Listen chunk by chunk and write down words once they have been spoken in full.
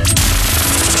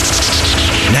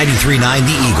93.9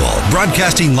 The Eagle,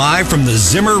 broadcasting live from the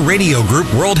Zimmer Radio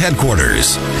Group World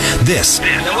Headquarters. This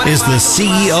is the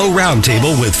CEO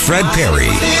Roundtable with Fred Perry.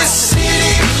 This city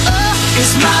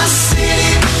is my city,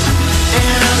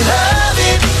 and I love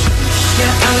it.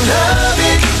 Yeah, I love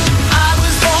it. I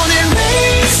was born and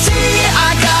raised here.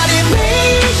 I got it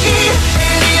made here,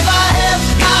 and if I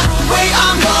ever got away,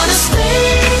 I'm gonna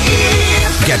stay here.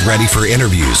 Get ready for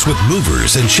interviews with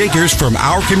movers and shakers from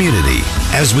our community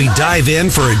as we dive in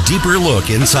for a deeper look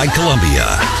inside Columbia.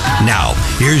 Now,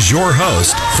 here's your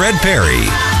host, Fred Perry.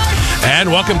 And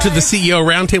welcome to the CEO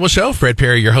Roundtable Show. Fred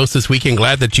Perry, your host this weekend.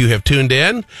 Glad that you have tuned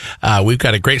in. We've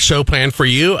got a great show planned for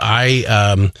you. I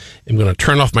am going to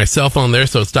turn off my cell phone there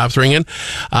so it stops ringing.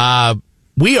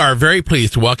 We are very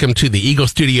pleased to welcome to the Eagle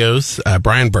Studios,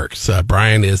 Brian Burks.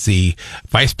 Brian is the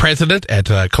Vice President at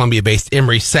Columbia-based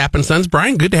Emery Sapp & Sons.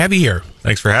 Brian, good to have you here.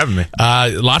 Thanks for having me.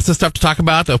 Lots of stuff to talk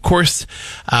about. Of course,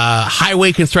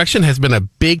 highway construction has been a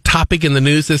big topic in the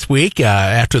news this week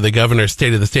after the governor's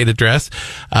State of the State address.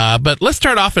 But let's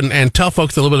start off and tell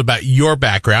folks a little bit about your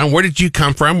background. Where did you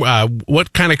come from?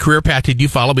 What kind of career path did you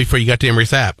follow before you got to Emery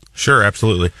Sapp? Sure,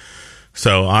 absolutely.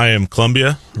 So I am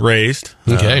Columbia raised.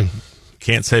 Okay.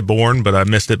 Can't say born, but I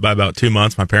missed it by about 2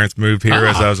 months. My parents moved here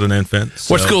as I was an infant.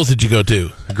 So What schools did you go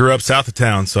to? I grew up south of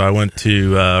town, so I went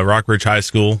to Rockbridge High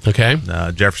School. Okay.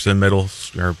 Jefferson Middle,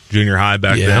 or junior high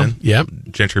back then. Yep.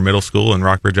 Gentry Middle School and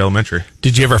Rockbridge Elementary.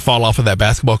 Did you ever fall off of that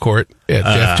basketball court at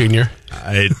Jeff Jr.?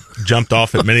 I jumped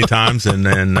off it many times and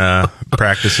then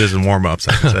practices and warm-ups,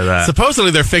 I can say that. Supposedly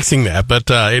they're fixing that,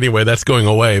 but anyway, that's going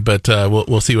away, but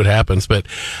we'll see what happens. But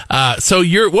so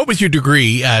what was your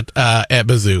degree at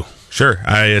Mizzou? Sure.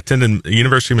 I attended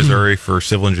University of Missouri for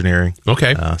civil engineering.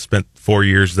 Okay. Spent 4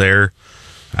 years there.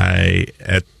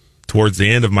 Towards the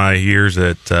end of my years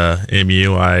at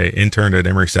MU, I interned at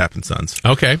Emery Sapp & Sons.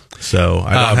 Okay. So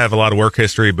I don't have a lot of work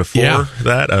history before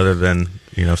that, other than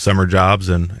summer jobs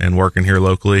and working here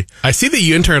locally. I see that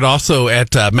you interned also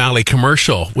at Malley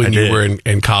Commercial when you were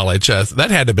in college.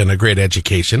 That had to have been a great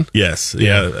education. Yes.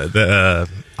 Yeah.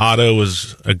 Otto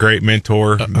was a great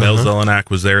mentor. Mel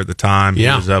Zelenak was there at the time. He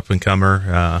was up and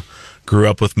comer. Grew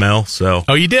up with Mel, so.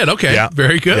 Oh, you did? Okay. Yeah.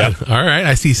 Very good. Yeah. All right.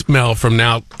 I see Mel from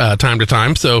now, time to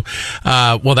time. So,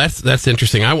 well, that's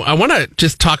interesting. I want to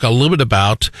just talk a little bit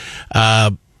about,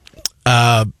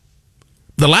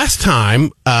 the last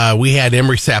time, we had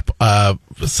Emery Sapp,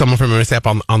 someone from Emery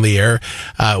Sapp on the air,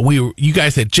 you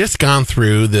guys had just gone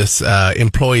through this,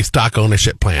 employee stock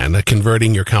ownership plan,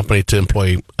 converting your company to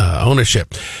employee,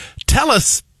 ownership. Tell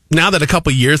us, now that a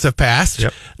couple years have passed,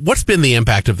 what's been the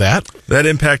impact of that? That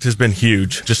impact has been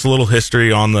huge. Just a little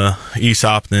history on the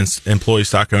ESOP, and Employee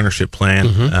Stock Ownership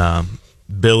Plan.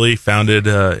 Billy founded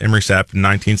Emery Sapp in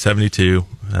 1972.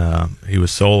 He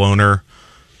was sole owner,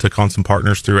 took on some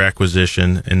partners through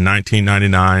acquisition. In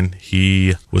 1999,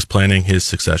 he was planning his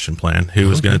succession plan. Who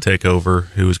was going to take over,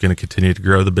 who was going to continue to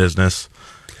grow the business.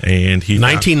 And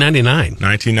 1999.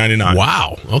 1999.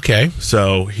 Wow. Okay.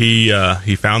 So he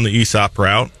found the ESOP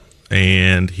route,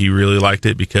 and he really liked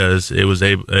it because it was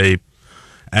a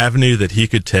avenue that he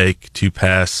could take to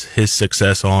pass his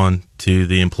success on to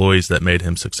the employees that made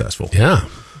him successful. Yeah.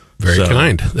 Very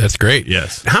kind. That's great.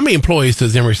 Yes. How many employees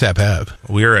does Emery Sapp have?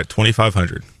 We are at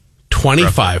 2,500.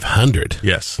 2,500.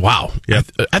 Yes. Wow. Yep.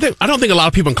 I don't think a lot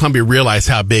of people in Columbia realize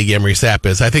how big Emery Sapp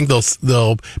is. I think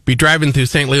they'll be driving through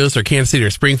St. Louis or Kansas City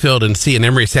or Springfield and see an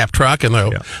Emery Sapp truck, and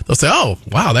they'll say, "Oh,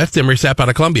 wow, that's Emery Sapp out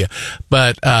of Columbia."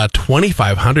 But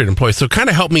 2,500 employees. So kind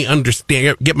of help me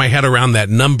understand, get my head around that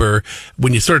number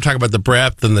when you sort of talk about the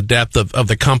breadth and the depth of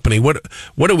the company. What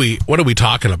are we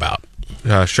talking about?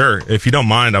 Sure. If you don't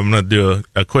mind, I'm going to do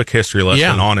a quick history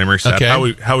lesson on Emery Sapp.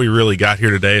 Okay. How we really got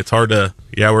here today. It's hard to,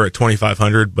 we're at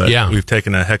 2,500, but we've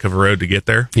taken a heck of a road to get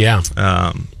there. Yeah.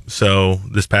 So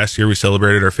this past year we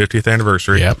celebrated our 50th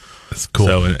anniversary. Yep. That's cool.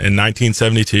 So in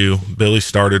 1972, Billy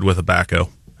started with a backhoe,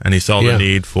 and he saw the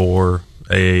need for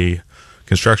a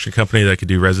construction company that could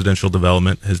do residential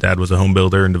development. His dad was a home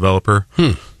builder and developer.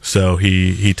 So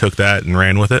he took that and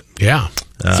ran with it. Yeah.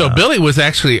 So Billy was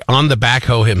actually on the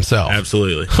backhoe himself.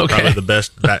 Absolutely. Okay. Probably the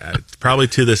best, probably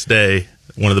to this day,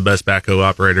 one of the best backhoe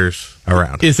operators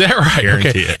around. Is that right? I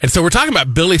guarantee it. And so we're talking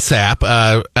about Billy Sapp.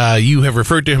 You have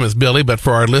referred to him as Billy, but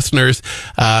for our listeners,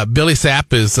 Billy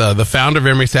Sapp is the founder of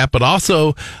Emery Sapp, but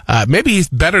also maybe he's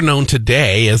better known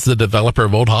today as the developer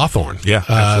of Old Hawthorne. Yeah,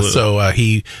 absolutely. So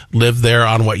he lived there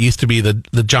on what used to be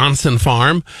the Johnson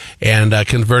Farm and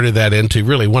converted that into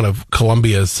really one of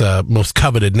Columbia's most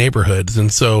coveted neighborhoods.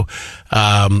 And so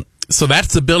so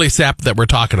that's the Billy Sapp that we're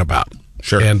talking about.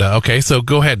 Sure. And okay, so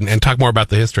go ahead and talk more about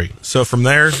the history. So from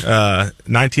there,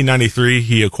 1993,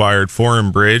 he acquired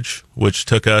Foreign Bridge, which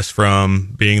took us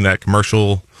from being that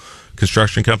commercial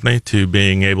construction company to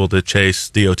being able to chase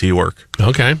DOT work.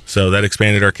 Okay. So that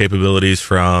expanded our capabilities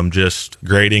from just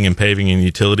grading and paving and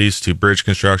utilities to bridge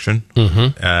construction.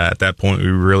 Mm-hmm. At that point, we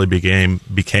really became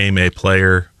a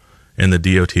player in the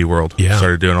DOT world. Yeah.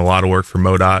 Started doing a lot of work for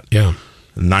MoDOT. Yeah.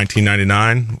 In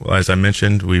 1999, as I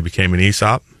mentioned, we became an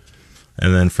ESOP.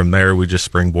 And then from there, we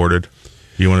just springboarded.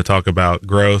 You want to talk about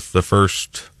growth, the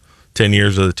first 10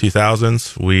 years of the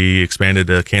 2000s, we expanded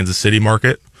to Kansas City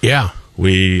market. Yeah.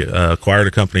 We acquired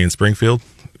a company in Springfield,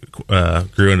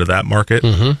 grew into that market.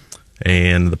 Mm-hmm.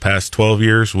 And the past 12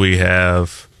 years, we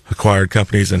have acquired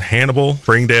companies in Hannibal,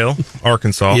 Springdale,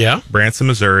 Arkansas, Yeah. Branson,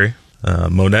 Missouri,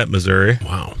 Monette, Missouri.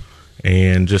 Wow.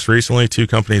 And just recently, 2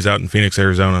 companies out in Phoenix,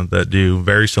 Arizona that do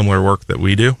very similar work that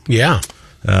we do. Yeah.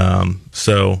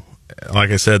 So,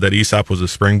 like I said, that ESOP was a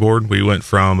springboard. We went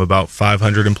from about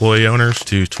 500 employee owners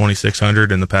to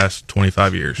 2,600 in the past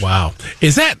 25 years. Wow.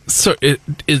 Is that so?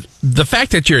 Is the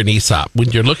fact that you're an ESOP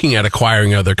when you're looking at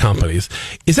acquiring other companies,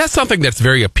 is that something that's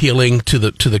very appealing to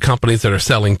the companies that are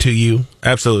selling to you?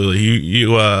 Absolutely. You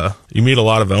meet a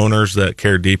lot of owners that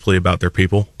care deeply about their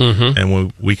people, mm-hmm.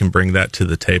 and we can bring that to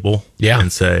the table. Yeah.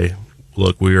 And say,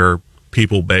 look, we are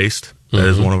people based. That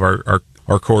is one of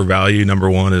our core value. Number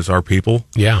one is our people.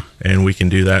 Yeah. And we can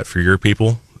do that for your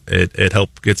people. It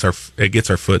gets our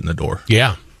foot in the door.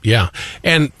 Yeah. Yeah.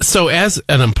 And so as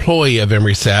an employee of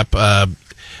EMRESAP,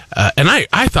 and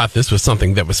I thought this was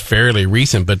something that was fairly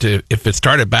recent, but if it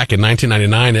started back in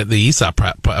 1999 at the ESOP,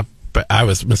 I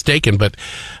was mistaken. But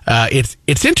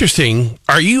it's interesting.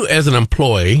 Are you, as an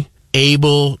employee,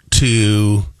 able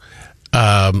to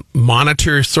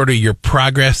monitor sort of your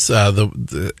progress,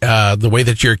 the way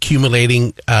that you're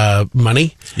accumulating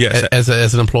money? Yes.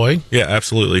 as an employee? Yeah,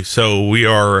 absolutely. So we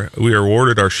are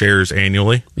awarded our shares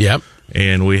annually. Yep.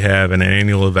 And we have an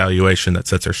annual evaluation that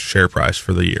sets our share price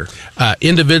for the year.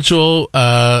 Individual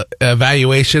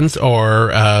evaluations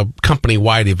or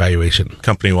company-wide evaluation?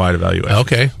 Company-wide evaluation.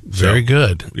 Okay, very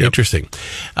good. Yep. Interesting.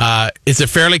 Is it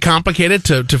fairly complicated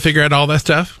to figure out all that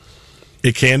stuff?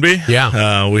 It can be.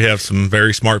 Yeah. We have some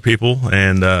very smart people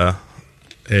and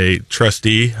a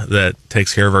trustee that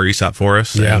takes care of our ESOP for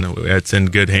us. Yeah. And it's in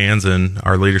good hands, and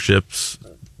our leadership's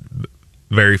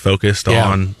very focused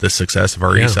on the success of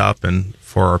our ESOP and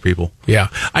for our people. Yeah.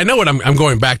 I know what I'm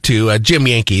going back to. Jim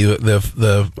Yankee,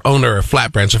 the owner of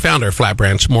Flat Branch, the founder of Flat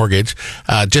Branch Mortgage,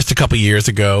 just a couple years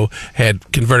ago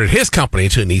had converted his company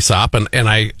to an ESOP, and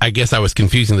I guess I was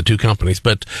confusing the two companies,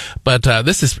 but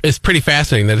this is pretty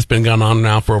fascinating that it's been going on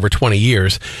now for over 20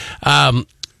 years.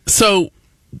 So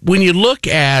when you look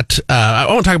at, I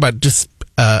want to talk about just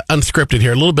unscripted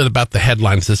here, a little bit about the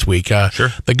headlines this week. Sure.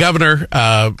 The governor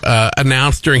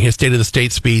announced during his State of the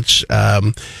State speech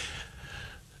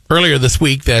earlier this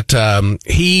week that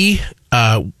he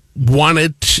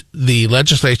wanted the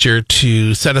legislature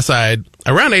to set aside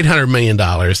around $800 million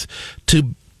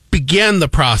to begin the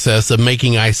process of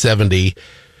making I-70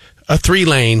 a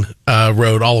 3-lane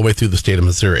road all the way through the state of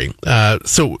Missouri.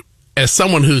 So as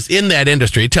someone who's in that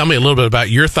industry, tell me a little bit about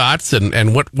your thoughts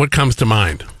and what comes to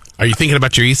mind. Are you thinking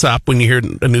about your ESOP when you hear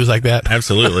news like that?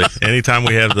 Absolutely. Anytime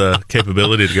we have the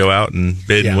capability to go out and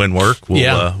bid and win work,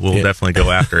 we'll definitely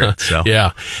go after it. So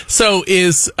yeah. So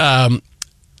is the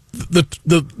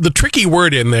tricky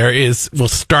word in there is we'll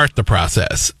start the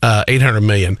process. $800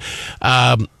 million.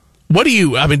 What do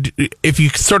you? I mean, if you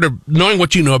sort of knowing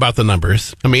what you know about the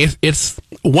numbers, I mean, it's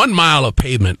 1 mile of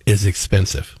pavement is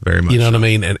expensive. Very much. You know what I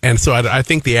mean? And so I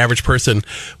think the average person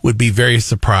would be very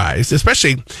surprised,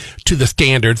 especially to the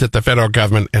standards that the federal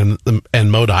government and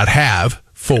MoDOT have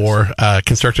for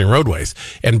constructing roadways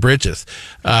and bridges.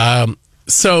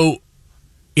 So,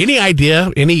 any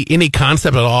idea, any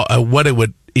concept at all of what it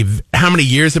would, how many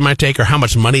years it might take, or how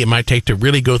much money it might take to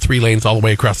really go 3 lanes all the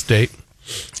way across the state?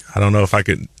 I don't know if I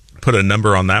could put a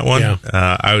number on that one.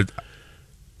 Yeah.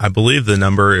 I believe the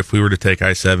number, if we were to take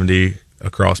I-70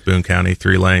 across Boone County,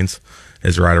 3 lanes,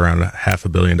 is right around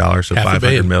 $500 million, so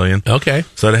 $500 million. Okay.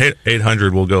 So the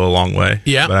 800 will go a long way.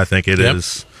 Yeah. But I think it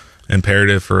is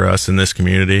imperative for us in this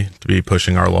community to be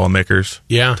pushing our lawmakers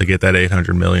to get that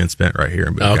 $800 million spent right here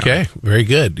in Boone County. Very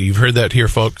good. You've heard that here,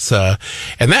 folks. And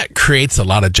that creates a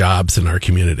lot of jobs in our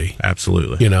community.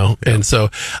 Absolutely. You know, and so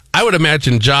I would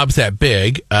imagine jobs that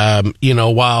big,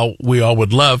 while we all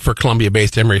would love for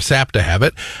Columbia-based EMRESAP to have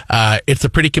it, it's a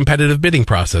pretty competitive bidding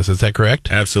process. Is that correct?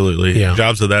 Absolutely. Yeah.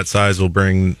 Jobs of that size will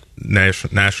bring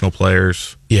national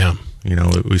players. Yeah. You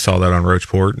know, we saw that on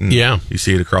Roachport, and you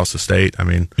see it across the state. I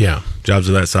mean, jobs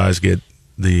of that size get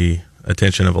the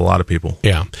attention of a lot of people.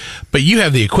 Yeah, but you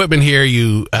have the equipment here.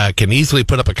 You can easily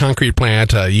put up a concrete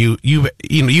plant. You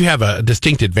have a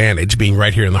distinct advantage being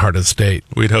right here in the heart of the state.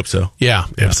 We'd hope so. Yeah,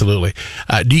 absolutely.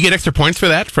 Do you get extra points for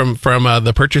that from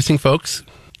the purchasing folks?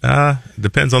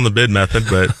 Depends on the bid method,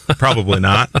 but probably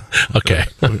not. Okay.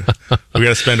 We got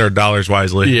to spend our dollars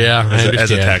wisely. Yeah,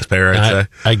 as a taxpayer, I'd say.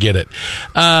 I get it.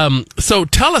 So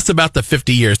tell us about the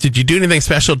 50 years. Did you do anything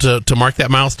special to mark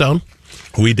that milestone?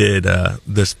 We did.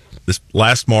 This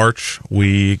last March,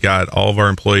 we got all of our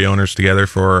employee owners together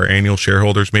for our annual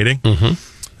shareholders meeting.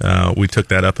 Mm-hmm. We took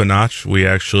that up a notch. We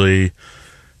actually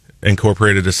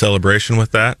incorporated a celebration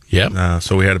with that. Yeah.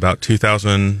 So we had about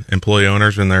 2,000 employee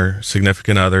owners and their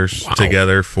significant others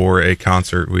together for a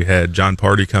concert. We had John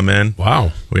Party come in.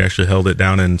 Wow. We actually held it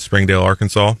down in Springdale,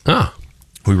 Arkansas. Ah.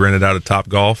 We rented out a Top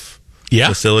Golf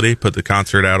facility, put the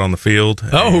concert out on the field.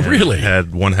 Oh, really?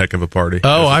 Had one heck of a party.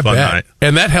 Oh, I bet. Night.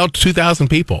 And that held 2,000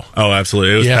 people. Oh,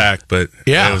 absolutely. It was packed, but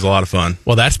it was a lot of fun.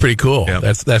 Well, that's pretty cool.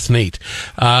 Yep. That's neat.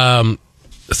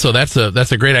 So that's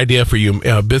a great idea for you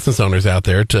business owners out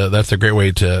there. That's a great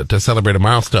way to celebrate a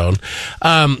milestone.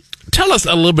 Tell us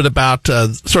a little bit about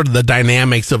sort of the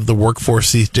dynamics of the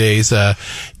workforce these days.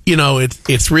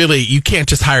 It's really, you can't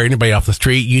just hire anybody off the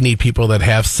street. You need people that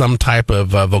have some type of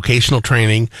vocational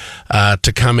training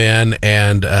to come in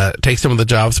and take some of the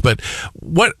jobs. But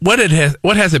what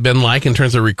has it been like in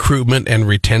terms of recruitment and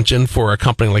retention for a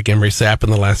company like Emery Sapp in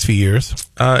the last few years?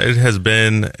 It has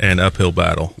been an uphill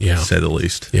battle, to say the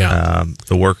least. Yeah.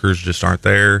 The workers just aren't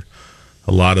there.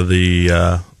 A lot of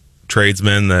the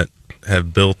tradesmen that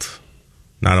have built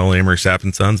not only Emery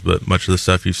Sapp & Sons, but much of the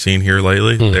stuff you've seen here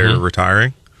lately, they're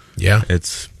retiring. Yeah.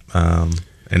 It's an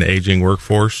aging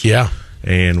workforce. Yeah.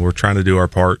 And we're trying to do our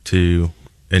part to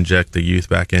inject the youth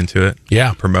back into it.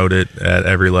 Yeah. Promote it at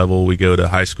every level. We go to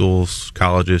high schools,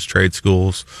 colleges, trade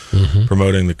schools,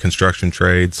 promoting the construction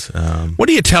trades. What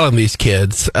are you telling these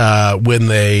kids when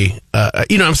they,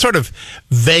 I'm sort of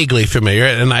vaguely familiar,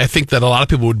 and I think that a lot of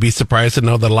people would be surprised to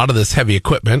know that a lot of this heavy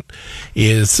equipment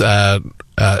is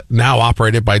now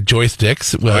operated by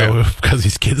joysticks, because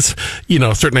these kids,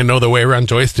 certainly know their way around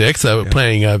joysticks,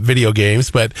 playing video games.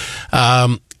 But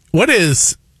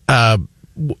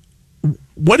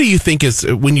what do you think is,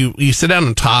 when you sit down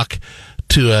and talk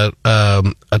to a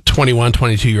 21,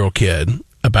 22-year-old kid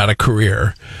about a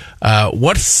career,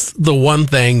 what's the one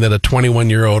thing that a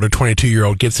 21-year-old or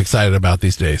 22-year-old gets excited about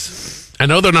these days? I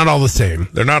know they're not all the same.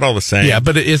 They're not all the same. Yeah,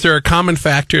 but is there a common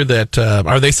factor that,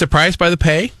 are they surprised by the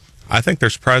pay? I think they're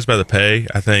surprised by the pay.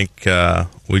 I think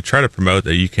we try to promote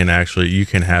that you can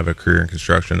have a career in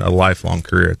construction, a lifelong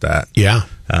career at that. Yeah.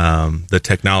 The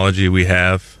technology we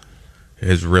have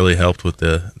has really helped with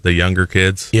the younger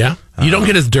kids. Yeah. You don't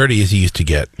get as dirty as you used to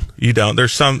get. You don't.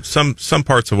 There's some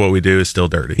parts of what we do is still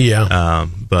dirty. Yeah.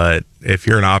 But if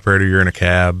you're an operator, you're in a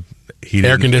cab,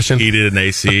 air conditioned, heated and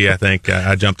AC. I think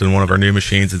I jumped in one of our new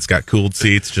machines. It's got cooled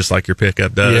seats, just like your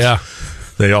pickup does. Yeah.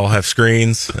 They all have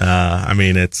screens.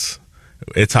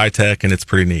 It's high tech and it's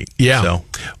pretty neat. Yeah. So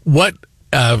what?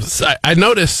 I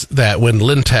noticed that when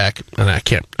Lintech, and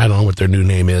I don't know what their new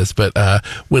name is, but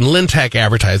when Lintech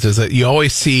advertises it, you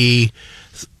always see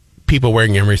people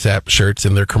wearing Emery Sapp shirts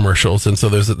in their commercials, and so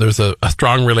there's a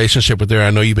strong relationship with there. I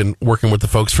know you've been working with the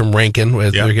folks from Rankin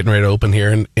as they're getting ready to open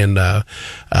here in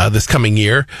this coming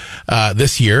year,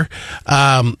 this year.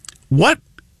 What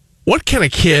can a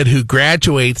kid who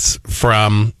graduates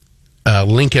from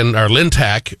Lincoln or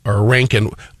Lintech or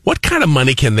Rankin, what kind of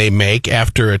money can they make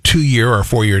after a 2-year or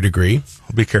 4-year degree?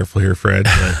 I'll be careful here, Fred.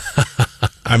 But,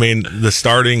 the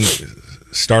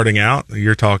starting out,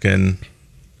 you're talking.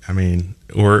 We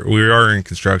are in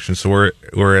construction, so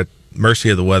we're at mercy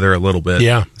of the weather a little bit.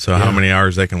 Yeah. So how many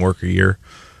hours they can work a year,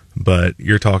 but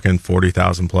you're talking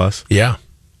 40,000 plus. Yeah,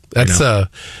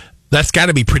 that's got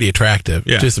to be pretty attractive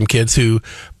to some kids who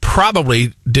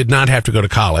probably did not have to go to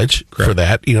college for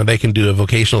that. They can do a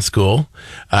vocational school.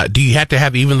 Do you have to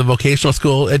have even the vocational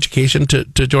school education to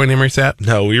join Emery Sapp?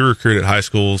 No, we recruit at high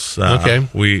schools. Okay.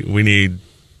 We need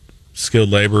skilled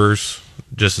laborers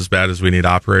just as bad as we need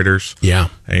operators. Yeah.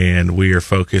 And we are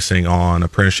focusing on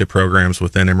apprenticeship programs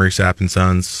within Emery Sapp &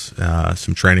 Sons,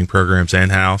 some training programs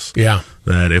in-house. Yeah.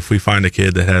 That if we find a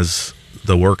kid that has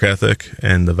the work ethic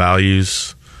and the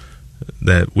values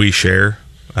that we share,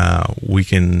 we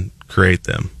can create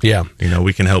them. Yeah.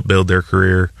 We can help build their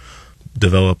career,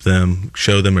 develop them,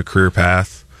 show them a career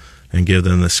path, and give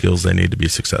them the skills they need to be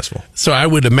successful. So I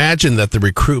would imagine that the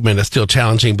recruitment is still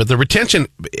challenging, but the retention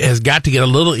has got to get a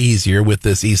little easier with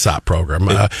this ESOP program.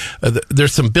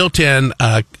 There's some built-in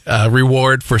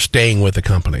reward for staying with the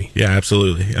company. Yeah,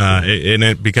 absolutely. And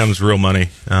it becomes real money.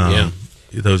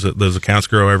 those accounts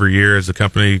grow every year as the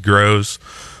company grows,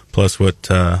 plus what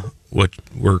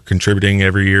we're contributing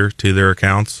every year to their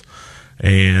accounts.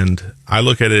 And I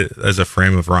look at it as a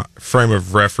frame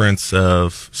of reference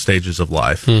of stages of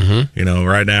life. Mm-hmm.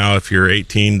 Right now, if you're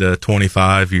 18 to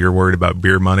 25, you're worried about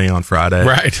beer money on Friday.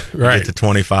 Right. You get to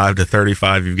 25 to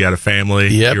 35, you've got a family.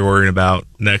 Yep. You're worrying about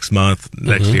next month,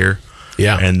 next year.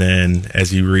 Yeah. And then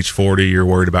as you reach 40, you're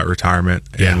worried about retirement.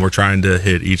 Yeah. And we're trying to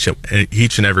hit each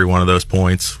and every one of those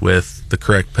points with the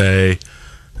correct pay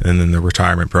and then the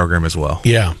retirement program as well.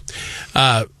 Yeah.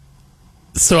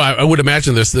 So I would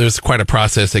imagine there's quite a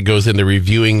process that goes into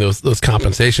reviewing those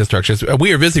compensation structures.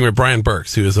 We are visiting with Brian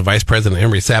Burks, who is the vice president of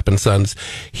Emery Sapp & Sons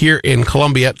here in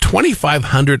Columbia.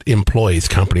 2,500 employees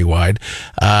company-wide.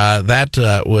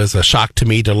 That was a shock to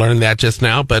me to learn that just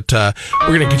now. But we're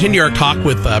going to continue our talk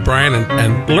with Brian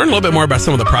and learn a little bit more about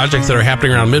some of the projects that are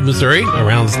happening around mid-Missouri,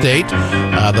 around the state,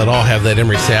 that all have that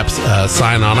Emery Sapp's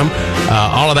sign on them.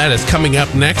 All of that is coming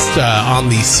up next on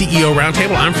the CEO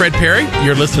Roundtable. I'm Fred Perry.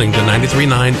 You're listening to 93.9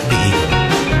 The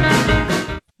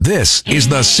Eagle. This is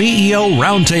the CEO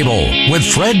Roundtable with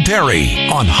Fred Perry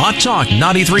on Hot Talk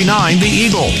 93.9 The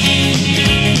Eagle.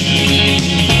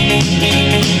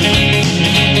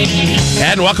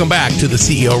 And welcome back to the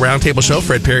CEO Roundtable Show.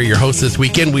 Fred Perry, your host this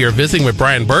weekend. We are visiting with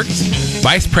Brian Burks,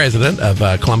 vice president of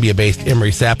Columbia-based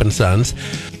Emery Sapp & Sons.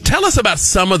 Tell us about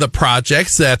some of the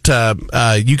projects that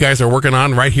you guys are working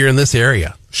on right here in this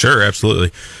area. Sure,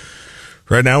 absolutely.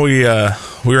 Right now, we are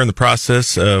in the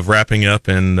process of wrapping up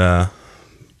and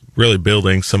really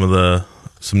building some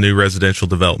new residential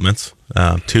developments.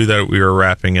 Two that we are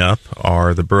wrapping up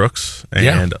are the Brooks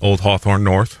and Old Hawthorne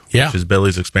North, which is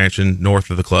Billy's expansion north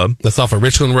of the club. That's off of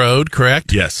Richland Road,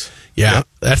 correct? Yes. Yeah, Yep.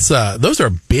 that's those are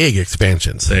big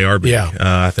expansions. They are big. Yeah.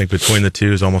 I think between the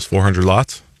two is almost 400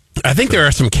 lots. I think there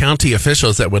are some county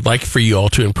officials that would like for you all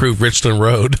to improve Richland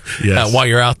Road while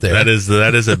you're out there. That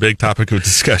is a big topic of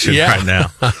discussion right now.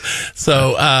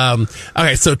 So,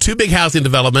 okay, so two big housing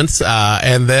developments,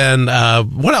 and then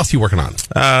what else are you working on?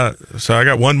 So I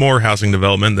got one more housing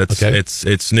development that's Okay.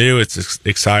 it's new, it's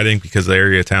exciting because the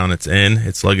area of town it's in.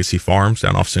 It's Legacy Farms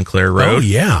down off Sinclair Road. Oh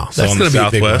yeah, So that's on going the to be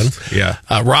a big one. southwest.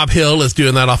 Yeah. Rob Hill is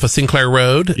doing that off of Sinclair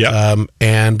Road. Yeah.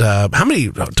 And how many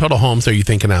total homes are you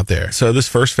thinking out there? So this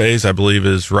first phase, I believe,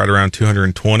 is right around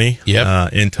 220.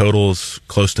 Yep. In total is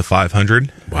close to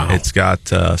 500. Wow. It's got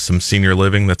some senior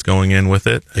living that's going in with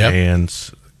it, Yep.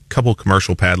 and a couple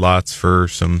commercial pad lots for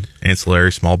some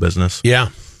ancillary small business. Yeah.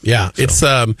 Yeah, it's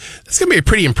going to be a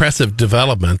pretty impressive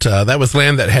development. That was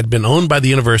land that had been owned by the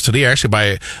university, actually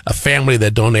by a family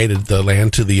that donated the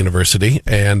land to the university,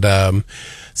 and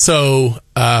so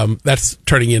that's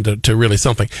turning into really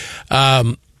something.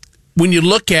 When you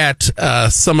look at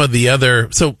some of the other,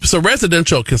 so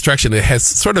residential construction, it has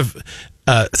sort of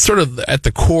at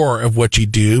the core of what you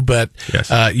do, but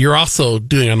Yes. You're also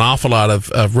doing an awful lot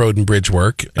of road and bridge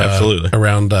work Absolutely.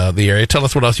 around the area. Tell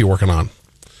us what else you're working on.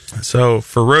 So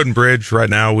for road and bridge, right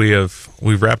now we've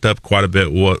wrapped up quite a bit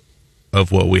of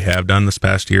what we have done this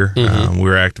past year. Mm-hmm.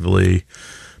 We're actively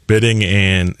bidding,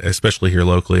 and especially here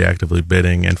locally, actively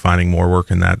bidding and finding more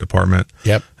work in that department.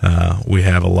 Yep. We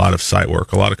have a lot of site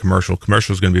work, a lot of commercial.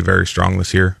 Commercial is going to be very strong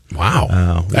this year.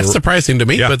 Wow, that's surprising to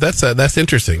me, Yeah. but that's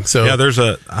interesting. So Yeah, I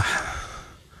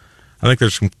think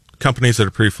there's some companies that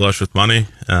are pretty flush with money,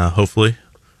 hopefully.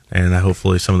 And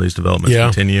hopefully some of these developments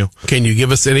continue. Can you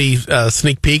give us any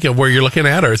sneak peek of where you're looking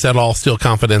at, or is that all still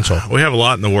confidential? We have a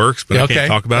lot in the works, but I can't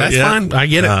talk about That's it yet. fine. I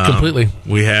get it completely.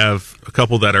 We have a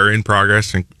couple that are in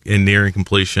progress and nearing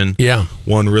completion. Yeah.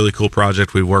 One really cool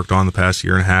project we've worked on the past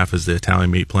year and a half is the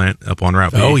Italian meat plant up on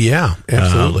Route B. Oh yeah,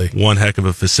 absolutely. One heck of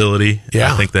a facility.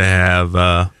 Yeah. I think they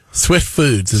have Swift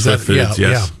Foods. Is Swift that Foods,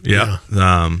 yeah, yes.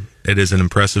 yeah. It is an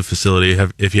impressive facility.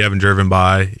 If you haven't driven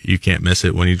by, you can't miss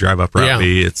it when you drive up Route Yeah.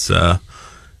 B. It's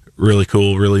really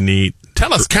cool, really neat.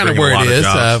 Tell us kind of Bring a where it lot of is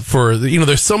jobs. for,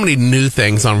 there's so many new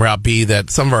things on Route B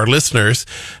that some of our listeners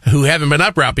who haven't been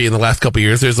up Route B in the last couple of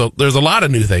years, there's a lot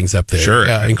of new things up there, Sure.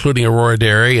 Including Aurora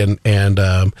Dairy and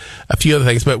a few other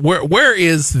things. But where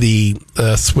is the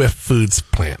Swift Foods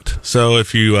plant? So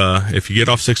if you get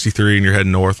off 63 and you're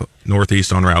heading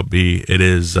northeast on Route B, it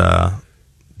is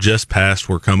just past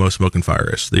where Como Smoke and Fire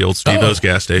is, the old Steve-O's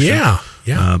gas station.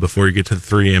 Yeah. Before you get to the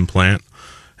 3M plant.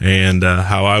 And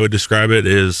how I would describe it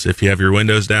is if you have your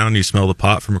windows down, you smell the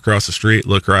pot from across the street,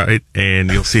 look right, and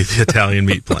you'll see the Italian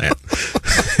meat plant.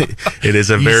 It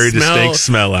is a very distinct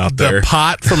smell out there. The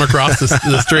pot from across the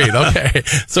street. Okay.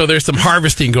 So there's some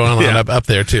harvesting going on up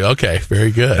there too. Okay. Very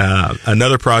good.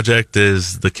 Another project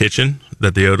is the kitchen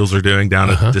that the Odles are doing down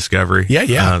at Discovery.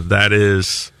 Yeah. That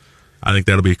is I think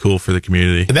that'll be cool for the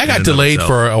community. And that got in and of delayed itself.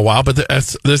 for a while, but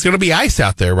there's going to be ice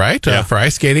out there, right? Yeah. For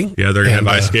ice skating. Yeah, they're going to have And,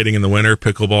 ice skating in the winter,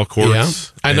 pickleball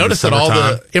courts. Yeah. I in the noticed that all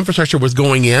summertime. the infrastructure was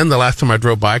going in the last time I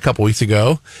drove by a couple weeks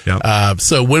ago. Yep.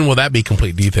 So when will that be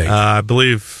complete, do you think? I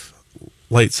believe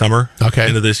late summer, Okay.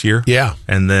 into this year. Yeah.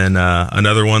 And then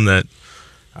another one that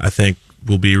I think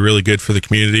will be really good for the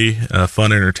community, a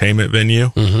fun entertainment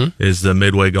venue, is the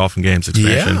Midway Golf and Games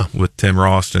expansion Yeah. with Tim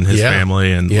Rost and his Yeah.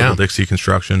 family and Yeah. Little Dixie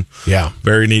Construction. Yeah.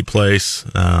 Very neat place.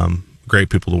 Great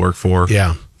people to work for.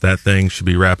 Yeah. That thing should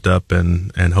be wrapped up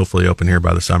and hopefully open here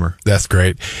by the summer. That's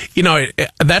great. You know,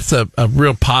 that's a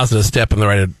real positive step in the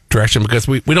right direction because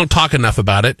we don't talk enough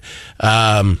about it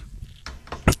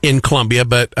in Columbia,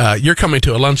 but you're coming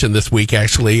to a luncheon this week,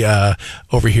 actually,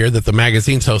 over here that the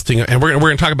magazine's hosting, and we're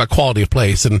going to talk about quality of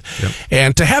place and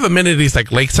to have amenities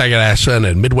like Lakeside Ashland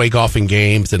and Midway Golf and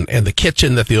Games and the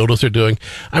kitchen that the Odos are doing.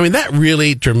 I mean, that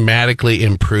really dramatically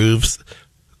improves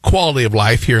quality of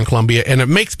life here in Columbia, and it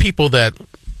makes people that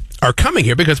are coming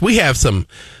here, because we have some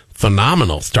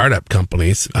phenomenal startup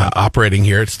companies operating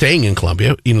here, staying in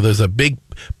Columbia. You know, there's a big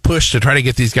push to try to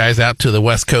get these guys out to the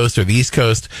West Coast or the East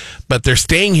Coast, but they're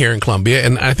staying here in Columbia.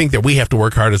 And I think that we have to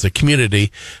work hard as a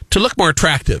community to look more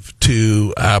attractive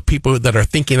to people that are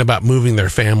thinking about moving their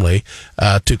family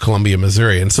to Columbia,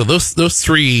 Missouri. And so those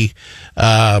three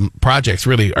projects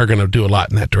really are going to do a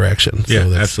lot in that direction. So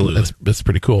Yeah, absolutely. That's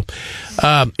pretty cool.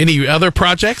 Any other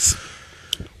projects?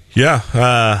 Yeah.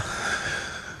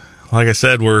 Like I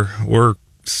said, we're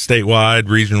statewide,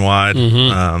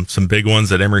 region-wide. Some big ones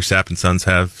that Emery Sapp and Sons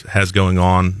has going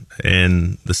on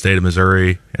in the state of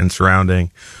Missouri and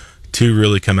surrounding. Two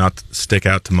really stick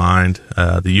out to mind.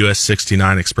 The US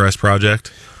 69 Express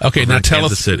project. Okay, over now in tell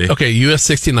Kansas us. City. Okay, US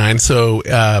 69. So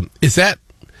is that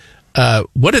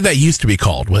what did that used to be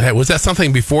called? Was that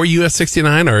something before US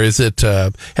 69, or is it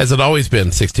has it always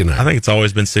been 69? I think it's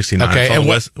always been 69. Okay, It's on and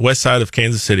the west side of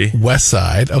Kansas City. West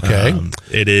Side. Okay.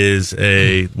 It is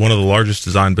one of the largest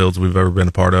design builds we've ever been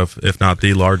a part of, if not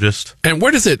the largest. And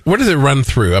where does it run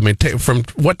through? I mean, from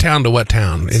what town to what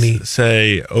town? Any?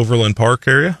 Say Overland Park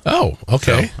area. Oh,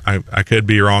 okay. So I could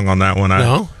be wrong on that one.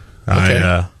 No?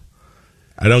 Okay.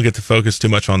 I don't get to focus too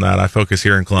much on that. I focus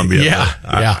here in Columbia. Yeah,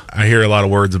 but yeah. I hear a lot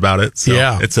of words about it. So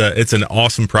Yeah. it's an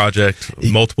awesome project.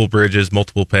 Multiple bridges,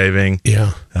 multiple paving.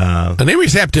 Yeah. And Emery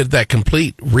Sapp did that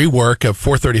complete rework of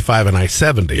 435 and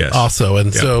I-70 Yes. also.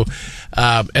 And so,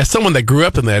 as someone that grew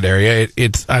up in that area,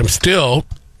 I'm still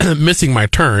missing my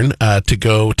turn to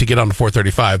get on the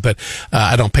 435, but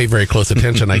I don't pay very close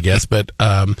attention, I guess. But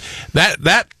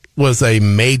that was a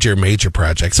major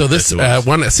project. So this Yes, it was.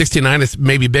 one at 69 is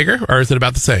maybe bigger, or is it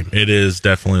about the same? It is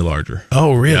definitely larger.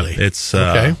 Oh, really? Yeah, it's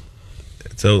okay.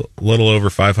 It's a little over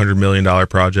 $500 million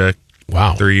project.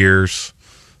 Wow. 3 years.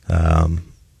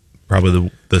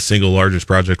 Probably the single largest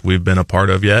project we've been a part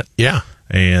of yet. Yeah.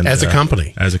 And As a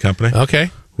company. As a company.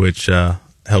 Okay. Which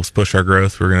helps push our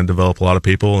growth. We're going to develop a lot of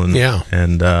people. And, Yeah.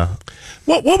 And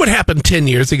What would happen 10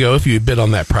 years ago if you had bid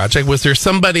on that project? Was there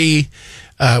somebody,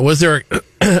 was there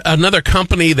another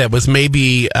company that was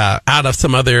maybe out of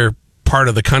some other part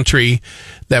of the country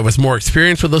that was more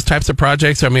experienced with those types of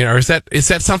projects? I mean, or is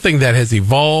that something that has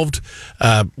evolved?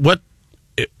 What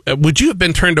would you have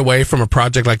been turned away from a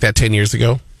project like that 10 years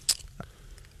ago?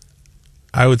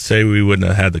 I would say we wouldn't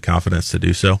have had the confidence to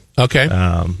do so. Okay.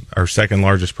 Our second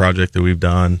largest project that we've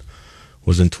done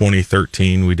was in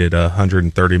 2013. We did a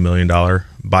 $130 million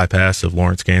bypass of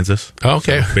Lawrence, Kansas.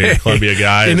 Okay. So being a Columbia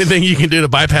guy, Anything you can do to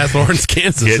bypass Lawrence,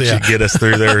 Kansas. Yeah. get us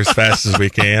through there as fast as we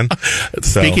can.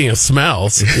 Speaking of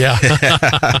smells, yeah.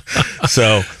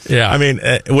 So, Yeah. I mean,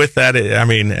 with that,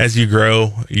 as you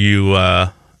grow,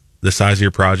 the size of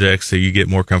your projects that you get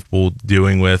more comfortable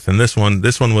doing with. And this one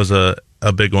was a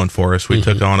big one for us. We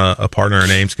took on a partner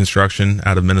in Ames Construction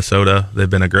out of Minnesota. They've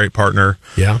been a great partner.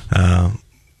 Yeah.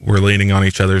 We're leaning on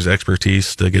each other's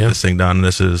expertise to get this thing done.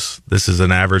 This is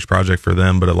an average project for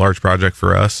them, but a large project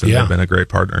for us. And they've been a great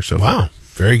partner so far. Wow.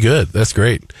 Very good. That's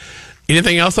great.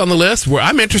 Anything else on the list?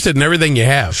 I'm interested in everything you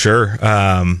have. Sure.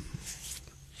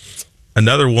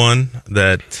 Another one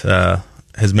that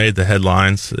has made the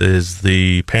headlines is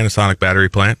the Panasonic battery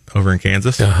plant over in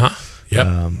Kansas.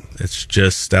 Yep. It's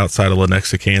just outside of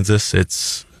Lenexa, Kansas.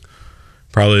 It's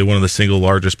probably one of the single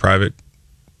largest private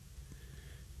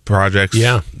projects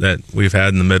that we've had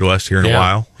in the Midwest here in a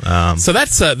while. So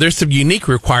that's there's some unique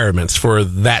requirements for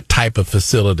that type of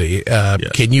facility.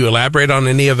 Can you elaborate on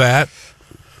any of that?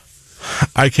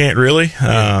 I can't really.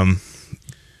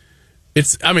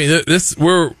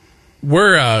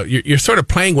 you're sort of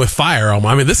playing with fire.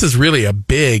 I mean, this is really a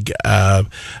big.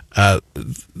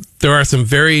 There are some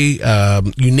very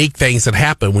unique things that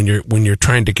happen when you're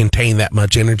trying to contain that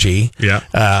much energy,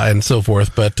 and so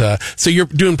forth. But so you're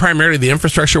doing primarily the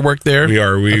infrastructure work there. We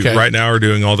are. Right now we're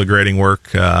doing all the grading work.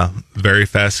 Very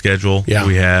fast schedule.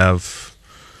 Yeah.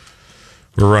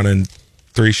 We're running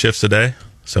 3 shifts a day.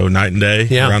 So night and day,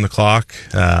 around the clock.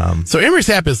 So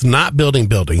EmerySap is not building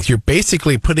buildings. You're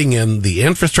basically putting in the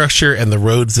infrastructure and the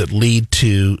roads that lead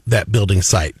to that building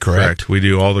site, correct? We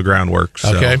do all the groundwork.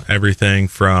 So everything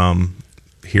from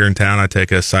here in town, I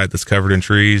take a site that's covered in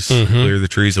trees, clear the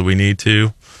trees that we need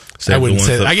to. I wouldn't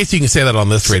say that. I guess you can say that on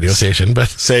this radio station, but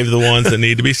save the ones that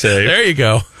need to be saved. There you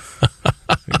go.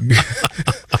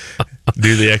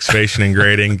 Do the excavation and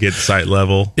grading, get site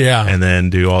level, and then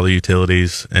do all the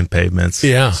utilities and pavements.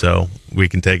 So we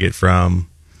can take it from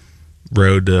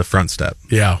road to front step.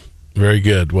 Yeah, very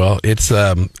good. Well, it's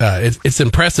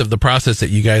impressive the process that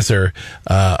you guys are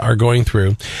going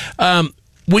through.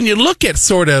 When you look at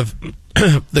sort of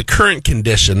the current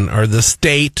condition or the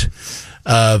state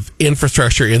of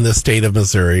infrastructure in the state of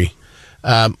Missouri,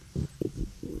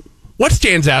 what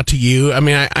stands out to you? I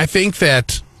mean, I think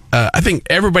that. I think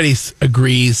everybody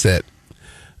agrees that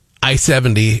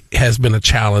I-70 has been a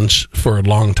challenge for a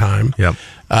long time. Yep.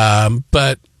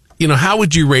 But, how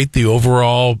would you rate the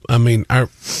overall? I mean,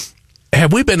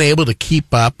 have we been able to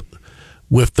keep up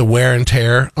with the wear and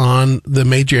tear on the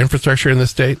major infrastructure in the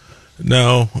state?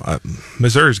 No.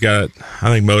 Missouri's got, I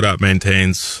think MoDOT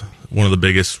maintains one of the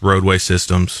biggest roadway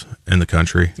systems in the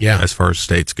country as far as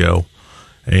states go.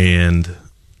 And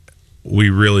we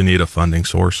really need a funding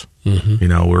source.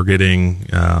 We're getting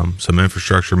some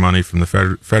infrastructure money from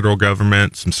the federal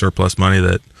government, some surplus money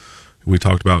that we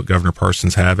talked about Governor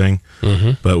Parsons having,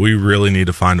 but we really need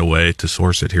to find a way to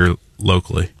source it here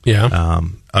locally.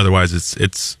 Otherwise,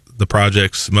 it's the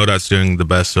projects. MoDOT's doing the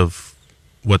best of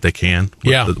what they can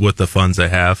with the funds they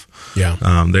have.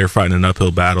 They're fighting an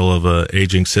uphill battle of a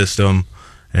aging system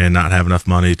and not have enough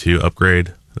money to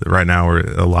upgrade. Right now,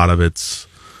 a lot of it's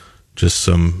just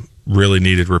some really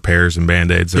needed repairs and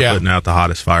Band-Aids. They're putting out the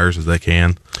hottest fires as they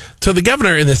can. So the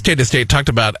governor in the state talked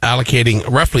about allocating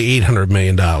roughly $800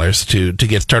 million to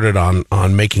get started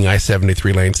on making I-70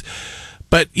 3 lanes.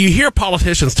 But you hear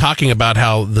politicians talking about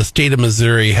how the state of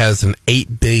Missouri has an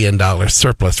 $8 billion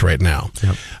surplus right now.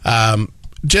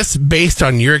 Just based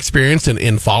on your experience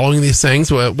in following these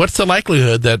things, what's the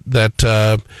likelihood that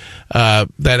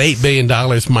 $8 billion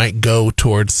might go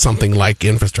towards something like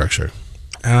infrastructure?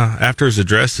 After his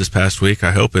address this past week,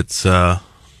 I hope it's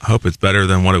better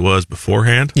than what it was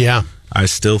beforehand. I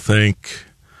still think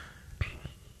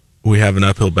we have an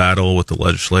uphill battle with the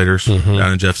legislators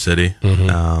down in Jeff City.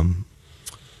 A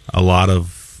lot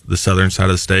of the southern side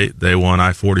of the state, they want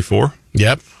I-44.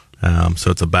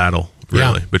 So it's a battle.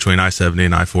 Really, between I-70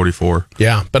 and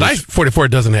I-44. But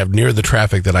I-44 doesn't have near the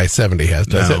traffic that I-70 has,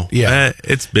 does it?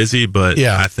 It's busy, but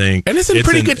I think... And it's in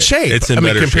pretty good shape. It's in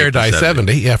better compared shape to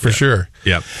I-70, for sure.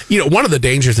 One of the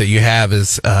dangers that you have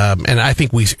is, and I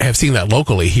think we have seen that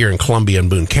locally here in Columbia and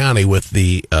Boone County with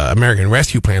the American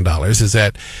Rescue Plan dollars, is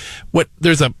that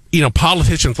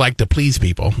politicians like to please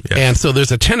people. And so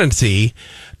there's a tendency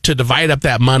to divide up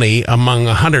that money among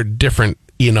 100 different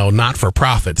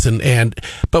not-for-profits.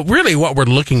 But really what we're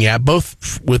looking at,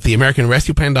 both with the American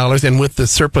Rescue Plan dollars and with the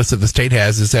surplus that the state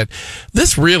has, is that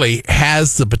this really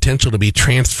has the potential to be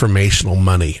transformational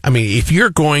money. I mean, if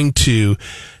you're going to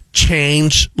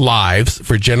change lives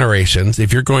for generations,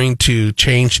 if you're going to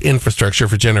change infrastructure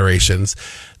for generations,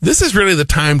 this is really the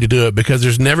time to do it, because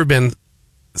there's never been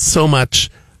so much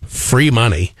free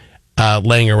money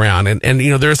laying around. And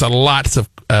there's lots of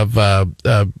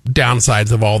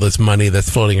downsides of all this money that's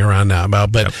floating around now.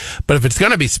 But if it's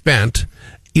going to be spent,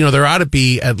 there ought to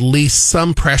be at least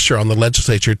some pressure on the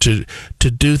legislature to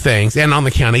do things, and on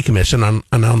the county commission and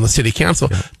on the city council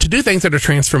to do things that are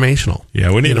transformational.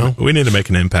 We need to make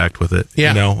an impact with it.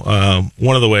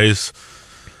 One of the ways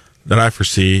that I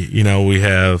foresee, we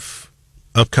have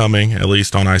upcoming, at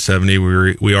least on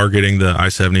I-70, we are getting the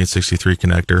I-70 and 63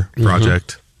 connector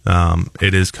project.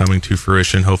 It is coming to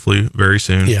fruition, hopefully very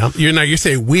soon. You're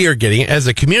saying we are getting it as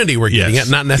a community. We're getting it,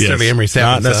 not necessarily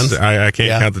EmerySap and Sons. I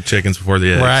can't count the chickens before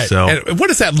the eggs. Right. So, and what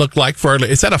does that look like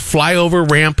is that a flyover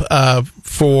ramp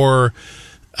for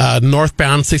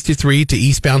northbound 63 to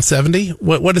eastbound 70?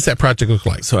 What does that project look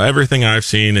like? So everything I've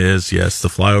seen is the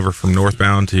flyover from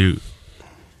northbound to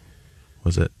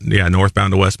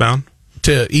northbound to westbound.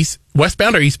 To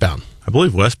westbound or eastbound? I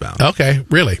believe westbound. Okay,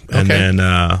 really? Okay. And then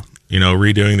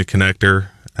redoing the connector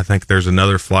I think there's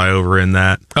another flyover in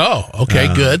that. Oh,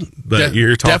 okay, good. But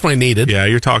you're definitely needed. Yeah,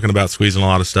 you're talking about squeezing a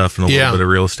lot of stuff and a little bit of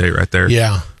real estate right there.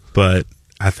 Yeah. But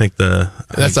I think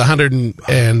that's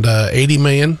 180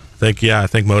 million. I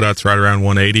think MoDOT's right around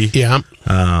 180. Yeah.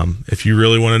 If you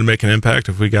really wanted to make an impact,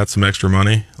 if we got some extra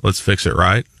money, let's fix it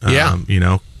right. Yeah.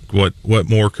 What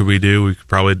more could we do? We could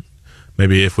probably,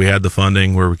 maybe if we had the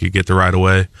funding where we could get the right of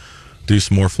way, do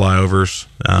some more flyovers.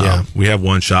 We have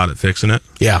one shot at fixing it.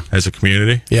 Yeah. As a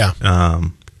community. Yeah.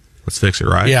 Let's fix it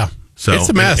right. Yeah. So it's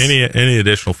a mess. Any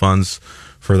additional funds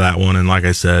for that one, and like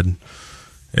I said,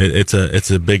 it's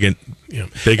a big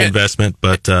investment,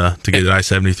 but to get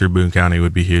I-70 through Boone County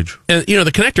would be huge. And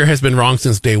the connector has been wrong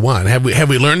since day one. Have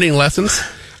we learned any lessons?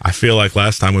 I feel like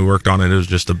last time we worked on it, it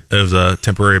was a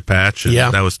temporary patch. And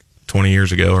that was 20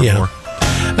 years ago or more.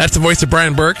 That's the voice of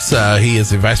Brian Burks. He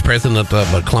is the vice president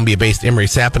of Columbia-based Emery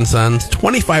Sapp & Sons,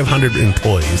 2,500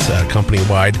 employees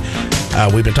company-wide.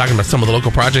 We've been talking about some of the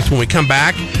local projects. When we come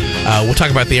back, we'll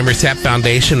talk about the Emery Sapp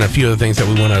Foundation, a few other things that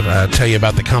we want to tell you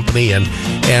about the company, and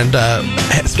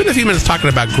spend a few minutes talking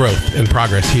about growth and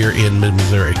progress here in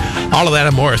mid-Missouri. All of that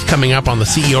and more is coming up on the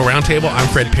CEO Roundtable. I'm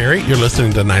Fred Perry. You're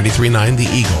listening to 93.9 The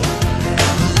Eagle.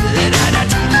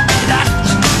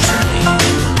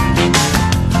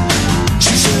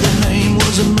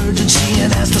 Emergency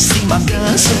and asked to see my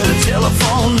gun, said the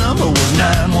telephone number was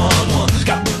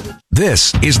 911.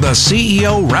 This is the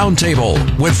CEO Roundtable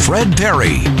with Fred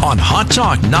Perry on Hot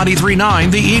Talk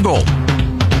 93.9 The Eagle.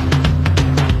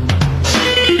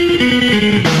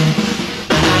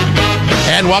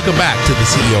 And welcome back to the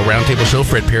CEO Roundtable Show.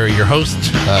 Fred Perry, your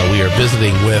host. We are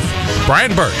visiting with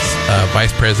Brian Burks,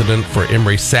 Vice President for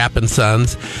Emery Sapp &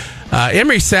 Sons.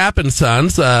 Emery Sapp &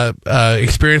 Sons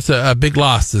experienced a big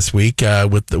loss this week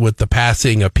with the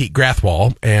passing of Pete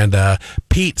Grathwohl, and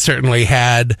Pete certainly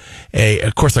had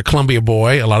of course a Columbia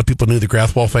boy. A lot of people knew the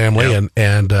Grathwohl family,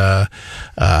 and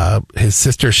his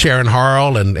sister Sharon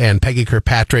Harrell and Peggy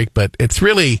Kirkpatrick. But it's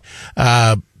really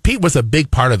Pete was a big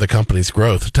part of the company's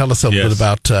growth. Tell us a little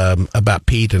bit about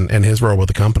Pete and his role with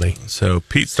the company. So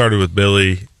Pete started with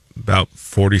Billy about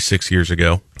 46 years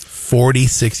ago.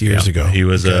 46 years ago. He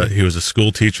was a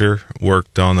school teacher,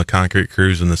 worked on the concrete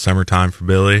crews in the summertime for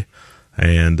Billy,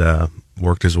 and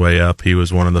worked his way up. He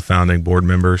was one of the founding board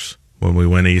members when we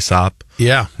went ESOP.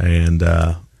 Yeah. And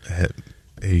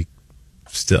he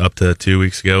still, up to 2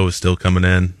 weeks ago, was still coming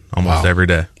in almost every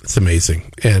day. It's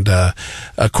amazing. And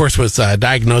of course was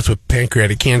diagnosed with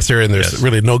pancreatic cancer, and there's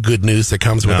really no good news that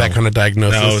comes with that kind of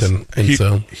diagnosis.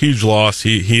 So huge loss.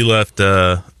 He left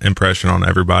impression on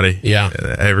everybody. Yeah.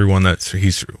 Everyone that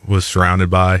he was surrounded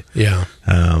by. Yeah.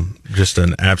 Just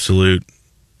an absolute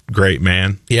great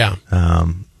man. Yeah.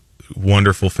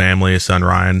 Wonderful family. His son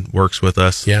Ryan works with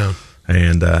us. Yeah.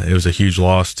 And it was a huge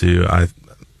loss to,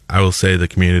 I will say, the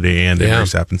community and Emery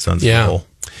Sapp & Sons as a whole.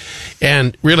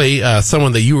 And really,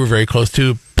 someone that you were very close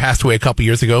to passed away a couple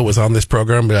years ago, was on this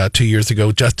program 2 years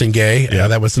ago, Justin Gay.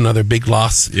 That was another big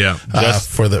loss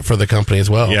for the company as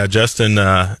well. Yeah, Justin,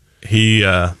 that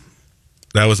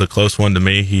was a close one to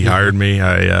me. He hired me.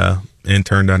 I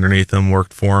interned underneath him,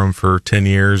 worked for him for 10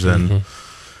 years, and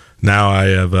now I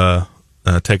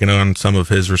have taken on some of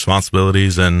his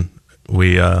responsibilities, and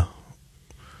we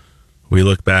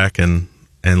look back and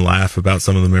laugh about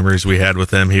some of the memories we had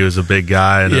with him. He was a big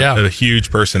guy and a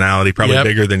huge personality, probably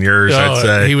bigger than yours, I'd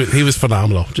say. He was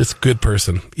phenomenal. Just good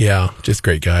person. Yeah, just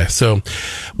great guy. So,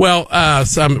 well,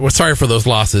 we're sorry for those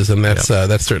losses, and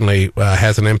that certainly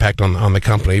has an impact on the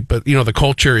company. But, the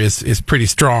culture is pretty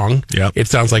strong. Yep. It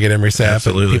sounds like at Emery Sapp.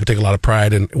 Absolutely. And people take a lot of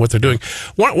pride in what they're doing.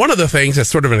 One of the things that's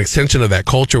sort of an extension of that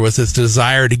culture was this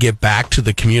desire to give back to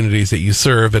the communities that you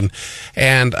serve. And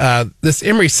this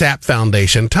Emery Sapp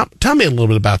Foundation, tell me a little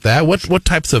bit about that. What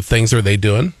types of things are they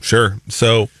doing? Sure.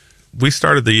 So we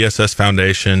started the ESS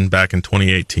Foundation back in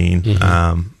 2018.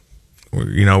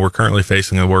 We're currently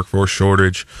facing a workforce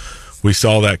shortage. We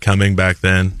saw that coming back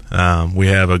then. We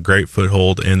have a great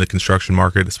foothold in the construction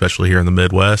market, especially here in the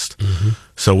Midwest.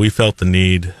 So we felt the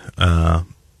need to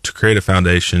create a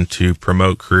foundation to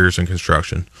promote careers in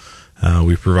construction.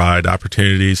 We provide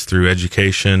opportunities through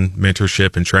education,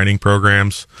 mentorship, and training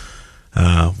programs.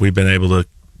 We've been able to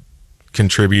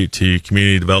contribute to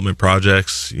community development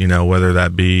projects, whether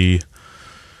that be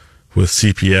with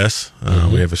CPS.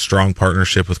 We have a strong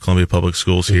partnership with Columbia Public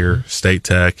Schools here, State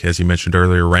Tech, as you mentioned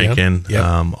earlier, Rankin,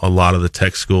 a lot of the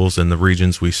tech schools in the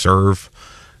regions we serve.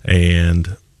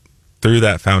 And through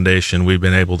that foundation, we've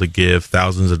been able to give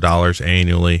thousands of dollars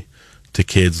annually to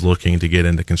kids looking to get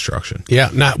into construction.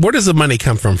 Yeah. Now, where does the money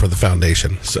come from for the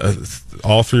foundation? So,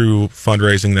 all through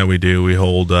fundraising that we do. We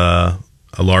hold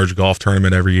a large golf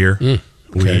tournament every year. Okay.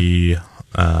 We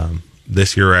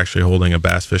This year, we're actually holding a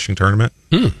bass fishing tournament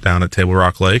down at Table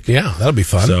Rock Lake. Yeah, that'll be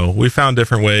fun. So we found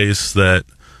different ways that,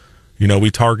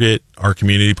 we target our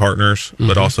community partners,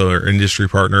 but also our industry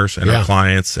partners and our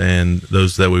clients and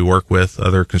those that we work with,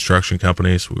 other construction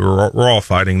companies. We're all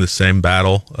fighting the same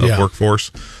battle of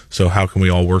workforce. So how can we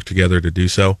all work together to do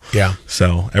so? Yeah.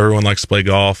 So everyone likes to play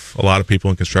golf. A lot of people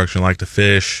in construction like to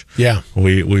fish. Yeah.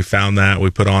 We found that.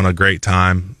 We put on a great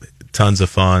time, tons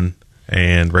of fun,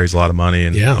 and raise a lot of money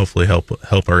and hopefully help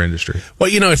our industry.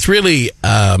 Well, it's really,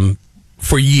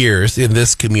 for years in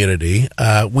this community,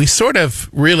 we sort of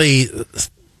really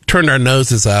turned our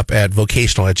noses up at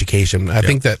vocational education. I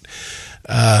think that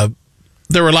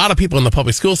there were a lot of people in the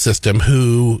public school system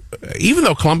who, even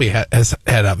though Columbia has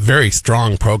had a very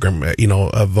strong program,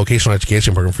 a vocational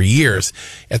education program for years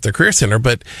at their career center,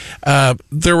 but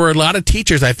there were a lot of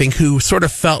teachers, I think, who sort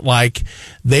of felt like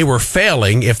they were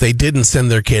failing if they didn't send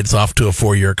their kids off to a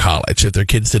 4-year college, if their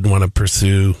kids didn't want to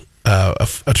pursue a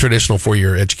traditional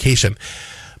 4-year education.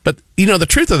 But, the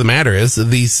truth of the matter is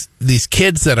these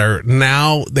kids that are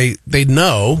now, they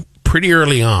know pretty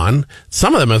early on,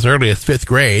 some of them as early as 5th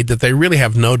grade, that they really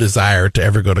have no desire to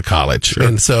ever go to college. Sure.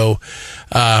 And so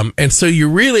you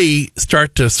really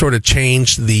start to sort of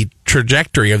change the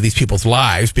trajectory of these people's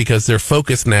lives because they're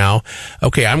focused now.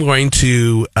 Okay, I'm going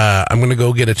to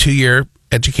go get a 2-year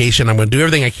education. I'm going to do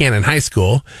everything I can in high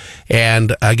school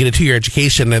and get a 2-year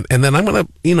education. And then I'm going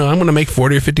to make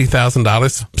 $40,000 or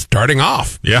 $50,000 starting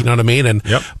off. Yeah. You know what I mean? And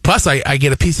plus I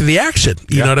get a piece of the action.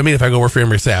 You know what I mean? If I go work for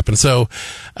Emory Sapp. And so,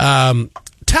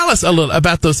 tell us a little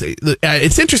about those.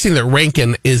 It's interesting that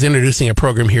Rankin is introducing a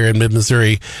program here in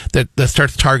mid-Missouri that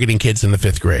starts targeting kids in the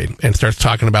 5th grade and starts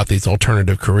talking about these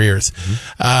alternative careers.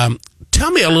 Mm-hmm.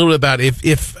 Tell me a little bit about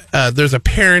if there's a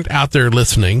parent out there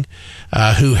listening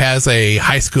who has a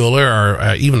high schooler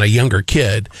or even a younger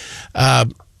kid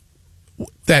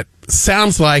that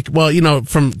sounds like, well,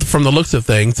 from the looks of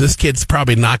things, this kid's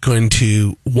probably not going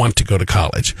to want to go to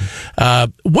college.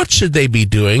 What should they be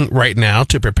doing right now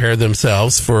to prepare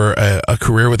themselves for a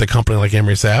career with a company like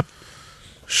Emory Sapp?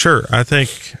 Sure. I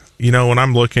think, when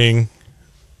I'm looking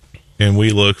and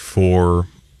we look for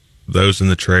those in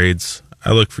the trades,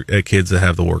 I look at kids that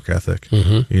have the work ethic.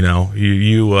 Mm-hmm.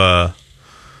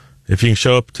 If you can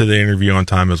show up to the interview on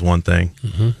time is one thing.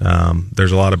 Mm-hmm.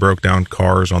 There's a lot of broke down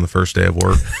cars on the first day of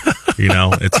work.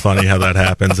 It's funny how that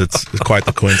happens. It's quite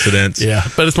the coincidence. Yeah,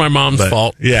 but it's my mom's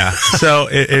fault. Yeah. So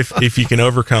if you can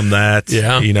overcome that,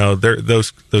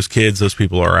 those kids, those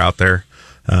people are out there.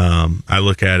 I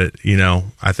look at it,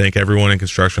 I think everyone in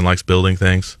construction likes building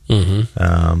things.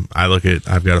 Mm-hmm. I've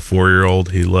got a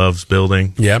 4-year-old. He loves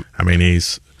building. Yep. I mean,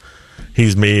 he's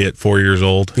me at 4 years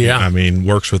old. Yeah. I mean,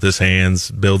 works with his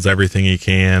hands, builds everything he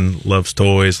can, loves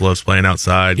toys, loves playing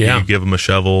outside. Yeah. You give him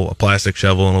a plastic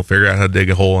shovel, and he'll figure out how to dig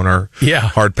a hole in our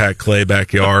hard packed clay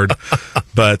backyard.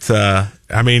 But,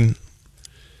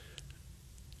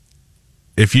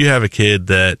 if you have a kid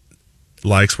that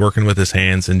likes working with his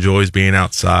hands, enjoys being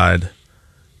outside,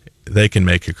 they can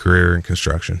make a career in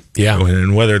construction. Yeah.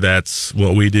 And whether that's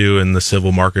what we do in the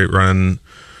civil market, running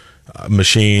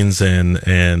machines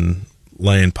and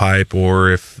laying pipe,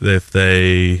 or if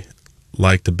they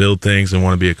like to build things and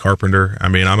want to be a carpenter. I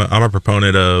mean, I'm a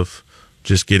proponent of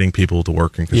just getting people to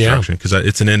work in construction because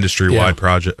it's an industry-wide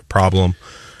problem.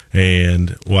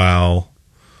 And while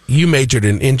you majored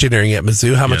in engineering at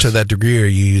Mizzou, how much of that degree are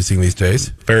you using these days?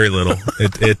 Very little.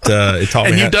 It taught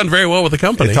me. And you've done very well with the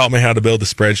company. It taught me how to build a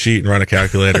spreadsheet and run a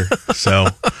calculator. So,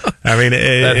 I mean,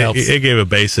 it gave a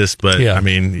basis. But I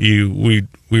mean,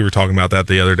 we were talking about that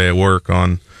the other day at work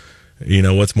on,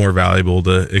 what's more valuable,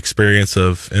 the experience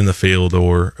of in the field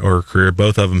or a career.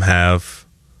 Both of them have.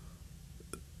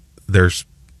 Both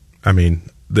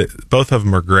of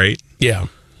them are great. Yeah.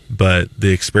 But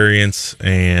the experience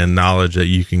and knowledge that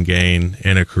you can gain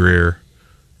in a career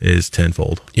is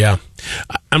tenfold. Yeah.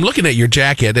 I'm looking at your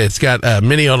jacket. It's got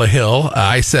Mineola Hill,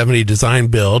 I-70 design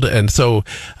build. And so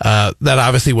that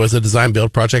obviously was a design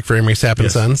build project for Emory Sapp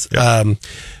 & Sons. Yep.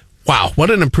 Wow, what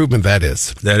an improvement that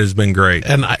is. That has been great.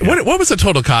 And what was the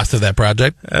total cost of that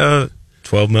project?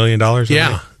 $12 million.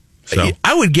 Yeah. So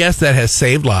I would guess that has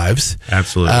saved lives.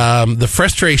 Absolutely. The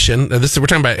frustration, we're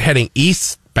talking about heading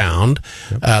eastbound.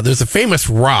 There's a famous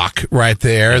rock right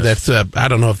there. Yes. That's I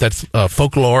don't know if that's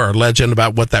folklore or legend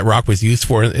about what that rock was used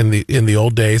for in the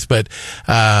old days, but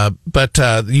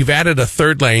you've added a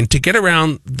third lane to get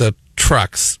around the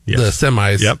trucks, the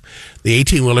semis, the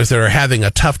 18-wheelers that are having a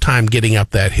tough time getting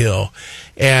up that hill.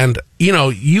 And,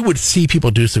 you would see people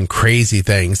do some crazy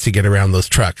things to get around those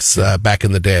trucks back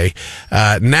in the day.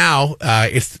 Now,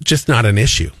 it's just not an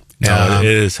issue. No,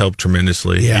 it has helped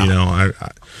tremendously. Yeah.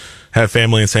 have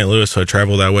family in St. Louis, so I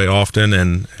travel that way often,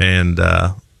 and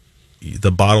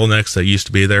the bottlenecks that used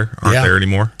to be there aren't there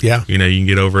anymore. Yeah. You can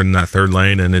get over in that third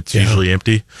lane and it's usually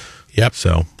empty. Yep.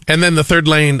 So, and then the third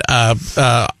lane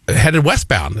headed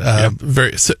westbound,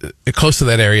 very close to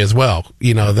that area as well.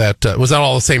 That was that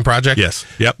all the same project? Yes.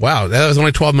 Yep. Wow, that was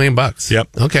only $12 million. Yep.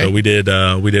 Okay. So we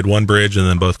did one bridge and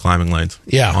then both climbing lanes.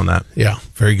 Yeah. On that. Yeah.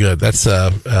 Very good. That's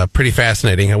pretty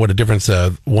fascinating. What a difference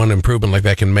one improvement like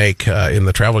that can make in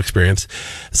the travel experience.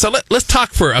 So let's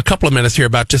talk for a couple of minutes here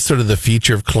about just sort of the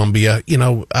future of Columbia.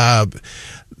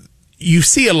 You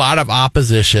see a lot of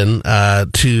opposition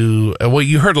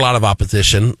you heard a lot of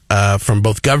opposition from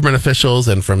both government officials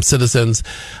and from citizens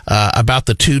about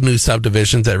the 2 new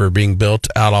subdivisions that were being built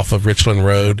out off of Richland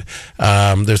Road.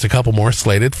 There's a couple more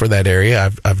slated for that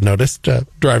area. I've noticed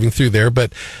driving through there.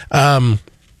 But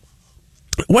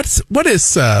what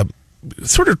is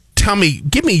sort of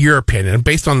give me your opinion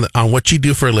based on what you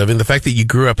do for a living, the fact that you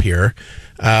grew up here.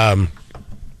 How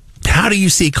do you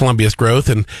see Columbia's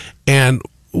growth and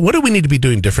what do we need to be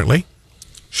doing differently?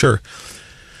 Sure.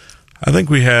 I think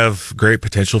we have great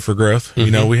potential for growth.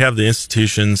 Mm-hmm. We have the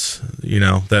institutions,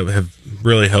 that have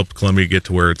really helped Columbia get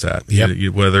to where it's at,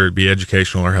 Yep. Whether it be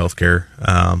educational or healthcare.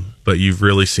 But you've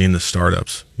really seen the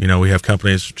startups. We have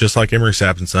companies just like Emery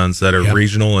Sapp & Sons that are Yep.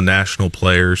 regional and national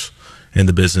players in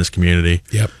the business community.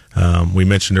 Yep. We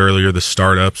mentioned earlier the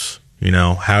startups. We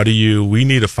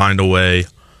need to find a way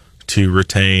to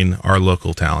retain our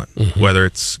local talent, whether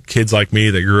it's kids like me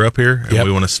that grew up here and Yep.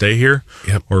 we want to stay here,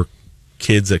 Yep. or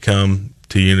kids that come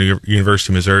to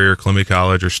University of Missouri or Columbia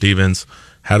College or Stevens.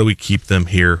 How do we keep them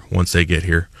here once they get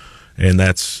here? And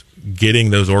that's getting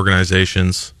those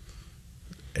organizations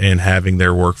and having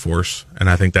their workforce. And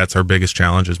I think that's our biggest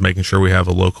challenge, is making sure we have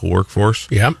a local workforce.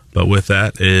 Yep. But with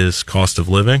that is cost of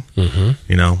living.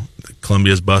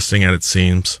 Columbia's busting at its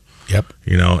seams. Yep.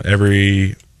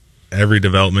 Every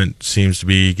development seems to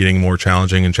be getting more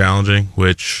challenging,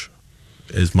 which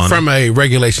is money. From a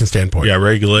regulation standpoint. Yeah,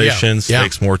 regulations Yeah.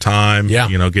 takes more time. Yeah.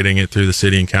 Getting it through the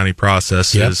city and county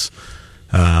processes.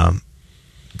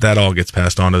 That all gets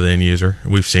passed on to the end user.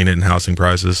 We've seen it in housing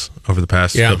prices over the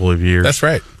past couple of years. That's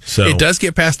right. So it does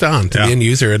get passed on to the end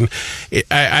user, and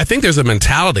I think there's a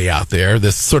mentality out there,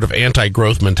 this sort of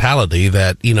anti-growth mentality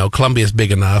that Columbia's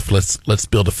big enough. Let's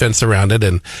build a fence around it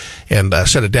and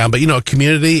shut it down. But a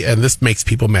community, and this makes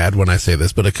people mad when I say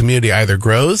this, but a community either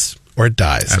grows or it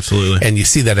dies. Absolutely. And you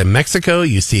see that in Mexico,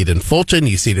 you see it in Fulton,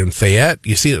 you see it in Fayette,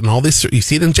 you see it in all these, you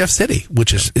see it in Jeff City,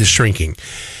 which is shrinking.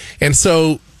 And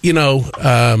so,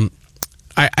 I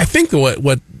think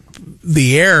what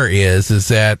the error is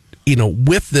that,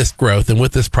 with this growth and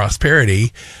with this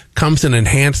prosperity comes an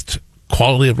enhanced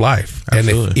quality of life.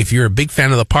 Absolutely. And if you're a big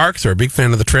fan of the parks or a big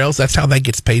fan of the trails, that's how that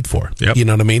gets paid for. Yep. You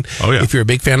know what I mean? Oh, yeah. If you're a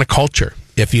big fan of culture,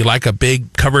 if you like a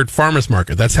big covered farmers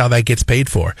market, that's how that gets paid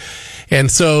for.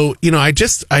 And so,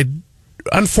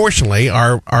 unfortunately,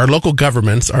 our local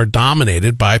governments are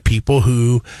dominated by people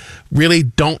who really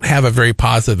don't have a very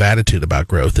positive attitude about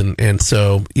growth. And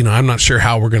so, I'm not sure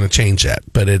how we're going to change that,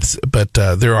 but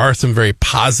there are some very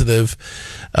positive,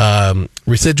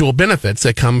 residual benefits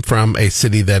that come from a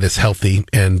city that is healthy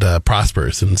and,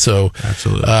 prosperous. And so,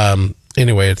 absolutely.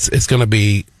 Anyway, it's going to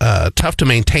be, tough to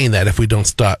maintain that if we don't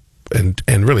stop and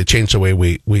really change the way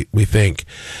we think.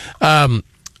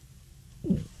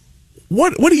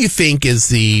 What do you think is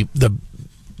the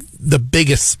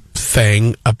biggest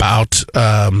thing about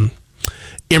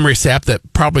Emery Sapp that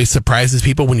probably surprises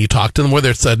people when you talk to them, whether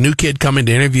it's a new kid coming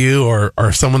to interview or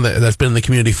someone that's been in the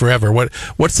community forever?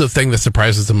 What's the thing that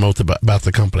surprises them most about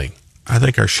the company? I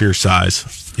think our sheer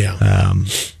size. Yeah.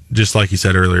 Just like you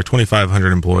said earlier,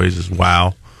 2,500 employees is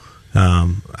wow.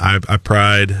 I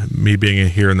pride me being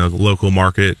here in the local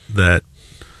market that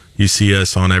you see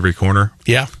us on every corner.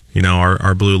 Yeah.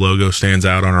 Our blue logo stands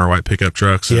out on our white pickup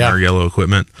trucks and our yellow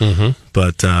equipment. Mm-hmm.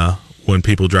 But when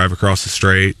people drive across the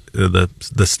state,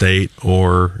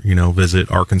 or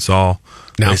visit Arkansas,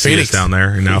 now they see Phoenix us down there,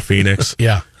 and now Phoenix.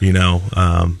 Yeah. It's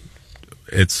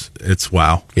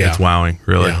wow. Yeah. It's wowing,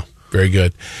 really. Yeah. Very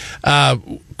good.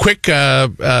 Quick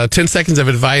 10 seconds of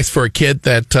advice for a kid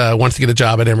that wants to get a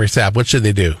job at Emery Sapp. What should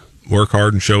they do? Work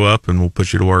hard and show up, and we'll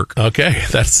put you to work. Okay,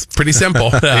 that's pretty simple.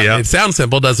 Yep. It sounds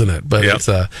simple, doesn't it? But Yep. it's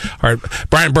hard.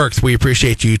 Brian Burks, we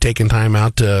appreciate you taking time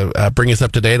out to bring us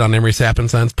up to date on Emery Sapp &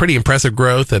 Sons. Pretty impressive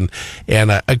growth and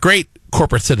a great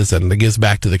corporate citizen that gives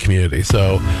back to the community.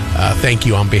 So thank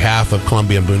you on behalf of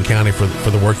Columbia and Boone County for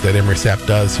the work that Emery Sapp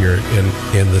does here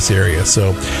in this area.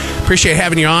 So appreciate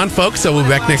having you on, folks. So we'll be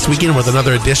back next weekend with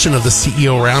another edition of the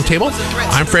CEO Roundtable.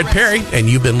 I'm Fred Perry, and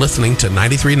you've been listening to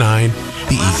 93.9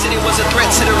 The Eagle. City was a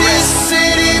threat to the rest. This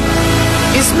city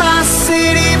is my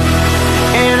city,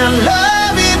 and I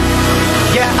love it.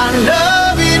 Yeah, I love